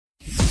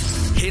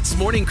HITZ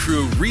Morning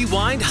Crew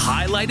Rewind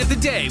Highlight of the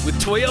Day with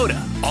Toyota.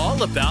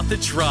 All about the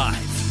drive.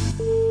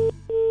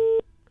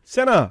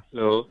 Senna.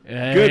 Hello.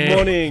 Good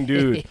morning,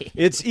 dude.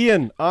 It's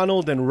Ian,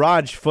 Arnold, and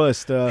Raj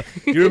first. You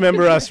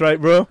remember us, right,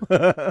 bro?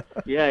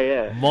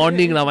 Yeah.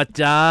 Morning lah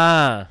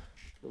macam.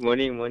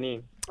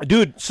 Morning.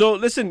 Dude, so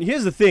listen,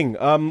 here's the thing.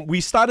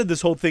 We started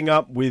this whole thing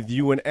up with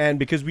you and Anne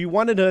because we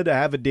wanted her to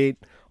have a date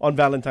on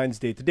Valentine's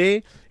Day.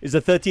 Today is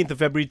the 13th of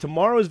February.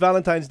 Tomorrow is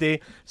Valentine's Day.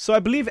 So I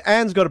believe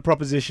Anne's got a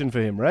proposition for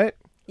him, right?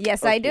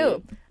 Yes, I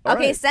do. All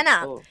Okay, right.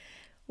 Senna. Oh.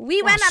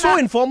 We went So on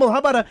a... informal. How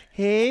about a,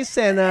 hey,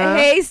 Senna?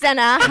 Hey,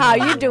 Senna, how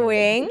you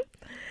doing?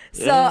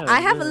 So Yeah,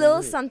 I have a yeah,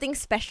 little good. something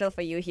special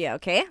for you here,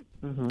 okay?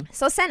 Mm-hmm.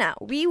 So Senna,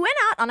 we went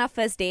out on our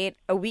first date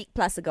a week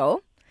plus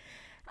ago.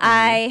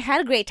 I had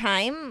a great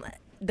time.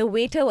 The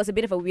waiter was a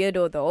bit of a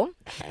weirdo though.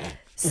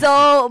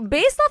 So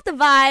based off the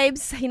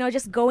vibes,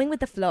 just going with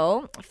the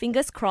flow,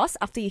 fingers crossed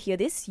after you hear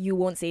this, you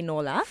won't say no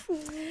lah.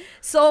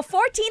 So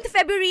 14th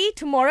February,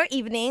 tomorrow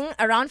evening,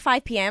 around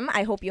 5 p.m,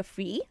 I hope you're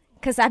free.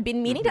 Because I've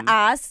been meaning to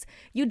ask,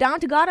 you down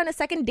to go out on a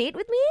second date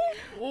with me?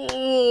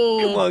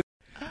 Come on.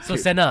 So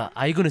Senna,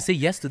 are you going to say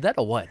yes to that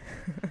or what?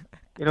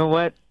 You know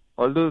what?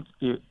 Although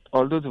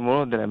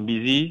tomorrow that I'm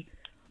busy,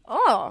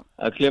 Oh,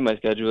 I'll clear my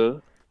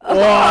schedule.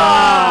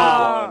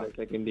 Wow. On the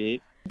second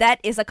date. that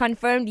is a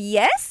confirmed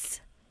yes?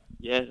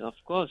 Yes, of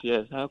course,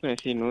 yes. How can I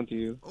say no to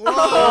you?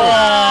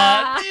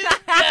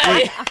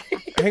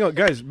 Hang on,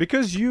 guys.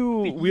 Because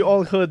we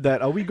all heard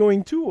that. Are we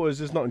going too, or is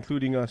this not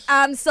including us?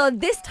 So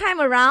this time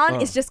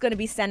around, it's just going to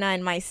be Senna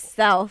and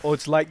myself. Oh,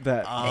 it's like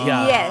that.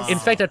 Yeah. Yes. In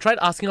fact, I tried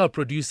asking our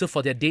producer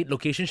for their date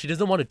location. She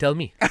doesn't want to tell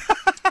me.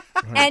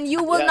 And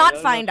you will Yeah, not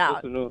you're find supposed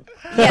out. to know.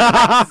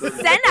 Yes, but Don't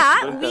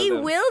Senna, tell we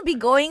them. will be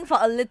going for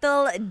a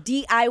little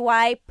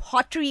DIY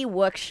pottery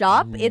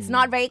workshop. It's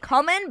not very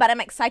common, but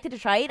I'm excited to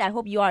try it. I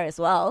hope you are as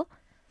well.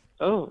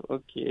 Oh,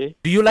 okay.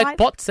 Do you like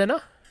pot,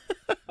 Senna?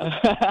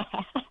 Yeah.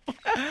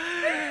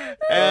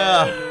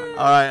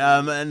 All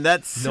right. And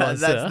that's No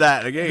answer, huh?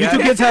 that. Okay. You two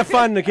kids have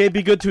fun, okay?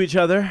 Be good to each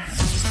other.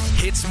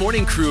 HITZ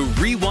Morning Crew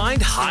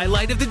Rewind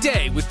Highlight of the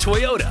Day with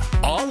Toyota.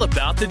 All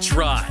about the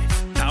drive.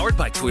 Powered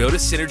by Toyota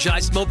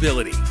Synergized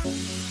Mobility.